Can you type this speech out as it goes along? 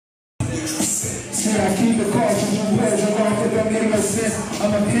See, I keep the cautious, you pleasure off, it don't make no sense.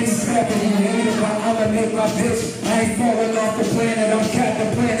 I'm a penny scrapper, you hate it, but I'ma make my bitch. I ain't falling off the planet, I'm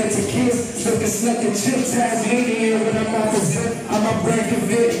Captain Planet to kiss. Looking sucking chips, Tasmanian when I'm off the zip. I'm a break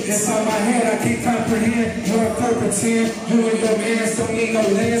of it, inside my head, I can't comprehend. You're a pretend, you and your man don't need no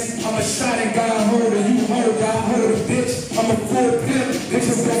lens. I'm a shot and God holder, you hold, God hold a bitch. I'm a full pimp,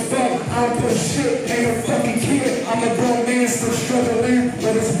 bitches don't fuck, I don't put shit, ain't a fucking kid. I'm a grown man still struggling,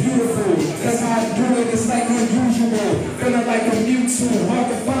 but it's beautiful. That's how I do it, it's like unusual. Feeling like a Mewtwo, hard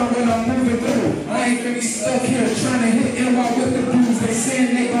to find when I'm moving through. I ain't gonna be stuck here trying to hit NY with the dudes. They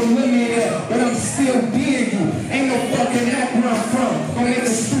saying they gon' limit me up, but I'm still being you. Ain't no fucking act where I'm from. Gonna make a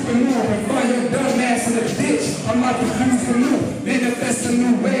stupid move and find your dumb ass in a ditch. I'm not producing new, manifest a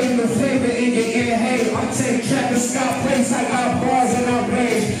new way, new flavor in your ear. Hey, I take Travis Scott plates, I got bars and I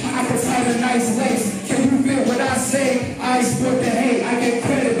rage. I can tie a nice lace. Can you feel what I say? I export the hate, I get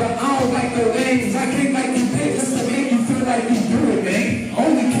credit, but I don't like the lanes. I can't like you big just to make you feel like you do it, man.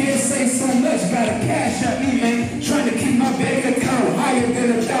 Only can't say so much, gotta cash at me, man. Trying to keep my bank account higher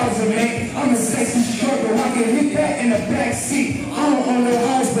than 1,000, man. I'm a sexy struggle, I can hit that in the back seat. I don't own no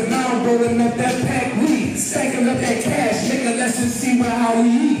house, but now I'm rolling up that pack weed. Stacking up that cash, nigga, let's just see how we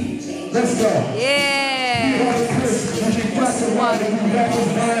eat. Let's go. Yeah.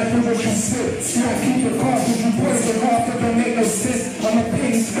 See, I keep the cautious, you poison off, it don't make no sense. I'm a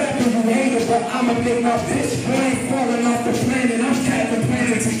penny scrapper, you hate it, but I'ma make my bitch. I ain't falling off the planet, I'm Captain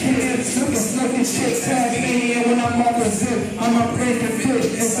Planet to kids. Looking chicks, Tasmanian when I'm off the zip. I'm a break and fit,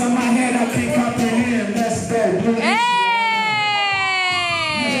 inside my head I can't comprehend. Let's go. Hey!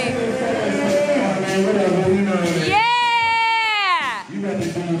 Whatever, you know what I mean? Yeah! You got the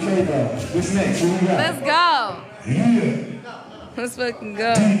D.U.K though. What's next? What we got? Let's go. Yeah. Let's fucking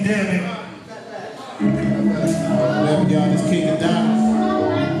go. Dgnamic. Y'all just kick it down.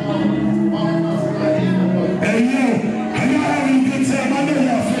 Hey yo, are y'all having a good time? I know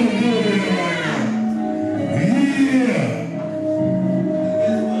y'all feeling good in here right now. Yeah.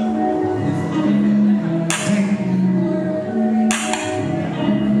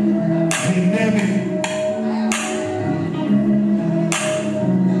 Dgnamic.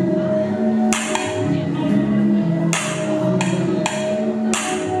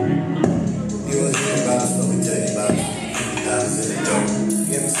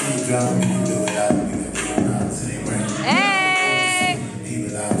 Hey!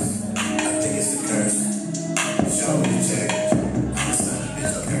 People out. I think it's a curse. Show me the check. I'm a son of a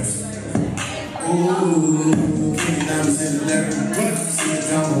bitch, a curse. Ooh, King diamonds in the dirt. See the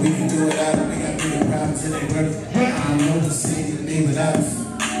drama, we can do it out. We got bigger problems, it ain't worth it. I don't know the city to leave it out. I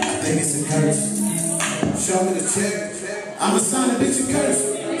think it's a curse. Show me the check. I'm a son of a bitch, a curse.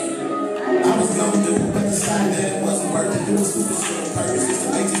 I was gonna do it, but decided that it wasn't worth it. Doing stupid shit on purpose just to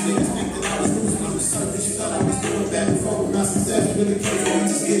make these niggas think that I was losing on the surface. You thought I was doing back and forth with my success, really came for it,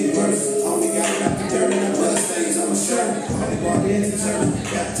 just getting worse. Only got it out the dirt and that blood stains on my shirt. Only bought the into church,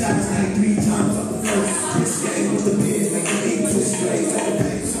 baptized like 3 times on the first. This game with the pins, making me twist braids on the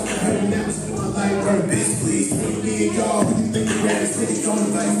page. So I heard that was doing my life work. Bitch, please, between me and y'all, who you think the greatest city gonna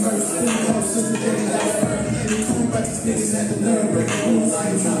fight first? Then I go sister, then I got first. But these niggas had the nerve breaking rules.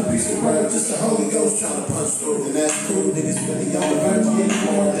 I ain't trying to preach the word, just the Holy Ghost trying to punch through. And that's cool, niggas really on the verge of getting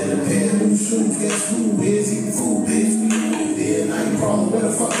more than a pair of new shoes. Guess who is eating food, bitch? We moved in, I ain't crawling with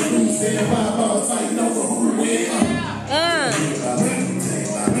a fucking loose. Then why balls fighting over who win? I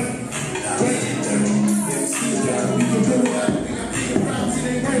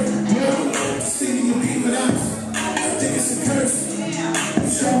think it's a curse.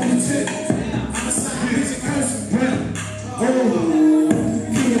 Show me the tip. Oh,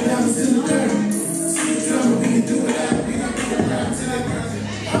 King of diamonds in the dirt. See the drama, we can do it out. We got bigger problems in it.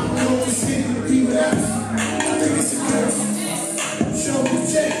 I don't know what this city to be without. I think it's a curse. Show me the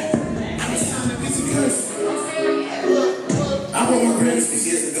check. I'm a sign that it's a curse. I wrote my greatest 6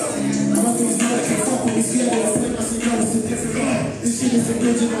 years ago. I'm up in this mother, can't fuck with me, scared of the flip. I said, no, it's a different game. This shit is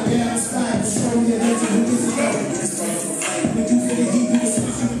original, yeah, I'm inspired. Show me a legend, who is it go? It's going from flame. When you feel the heat, you can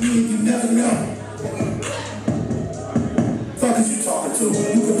switch with me if you never know. Fuck is you talking to?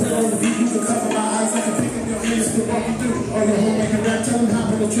 You can put on the beat, you can cover my eyes, I can pick up your hands, you can walk you through. Or your homemaker rap, tell them hop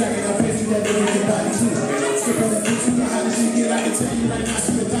on the track and I'll face you that way with your body too. Stick on that bitch, you know how this shit get, I can tell you right now,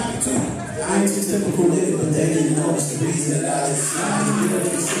 she a body too. I ain't just typical nigga, but they didn't know it's the reason that I just slide. You know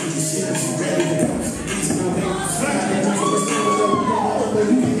they see this shit, but you ready to go. It's the reason I'm making you slide. And I'm always saying what's up, but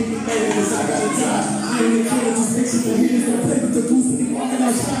you can get me later, cause I gotta drive. I ain't a kid, just mix it for years, don't play with the goose when you walking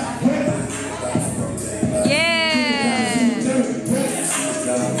outside. Yeah!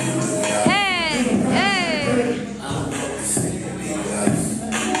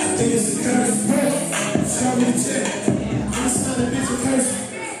 I think it's a curse. Show me the check. I'm signing a bitch with curse.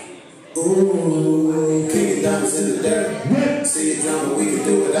 Ooh, kicking diamonds in the dirt. See it drama, we can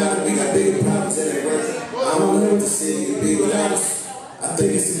do without it. We got bigger problems that ain't worth it. I don't know what the city can be without us. I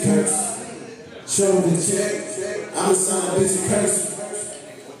think it's a curse. Show me the check. I'ma sign a bitch with curse.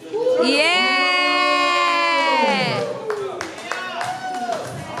 Yeah!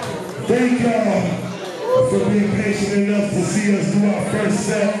 Thank y'all for being patient enough to see us do our first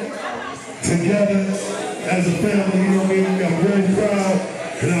set together as a family. You know what I mean? I'm very proud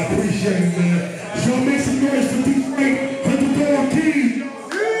and I appreciate it, man. So make some noise for D.U.K. $100 keys.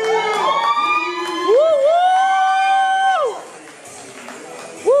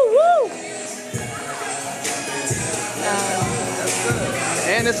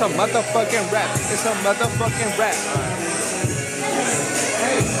 And it's a motherfucking rap. It's a motherfucking rap.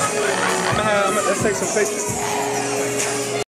 Hey, let's take some pictures.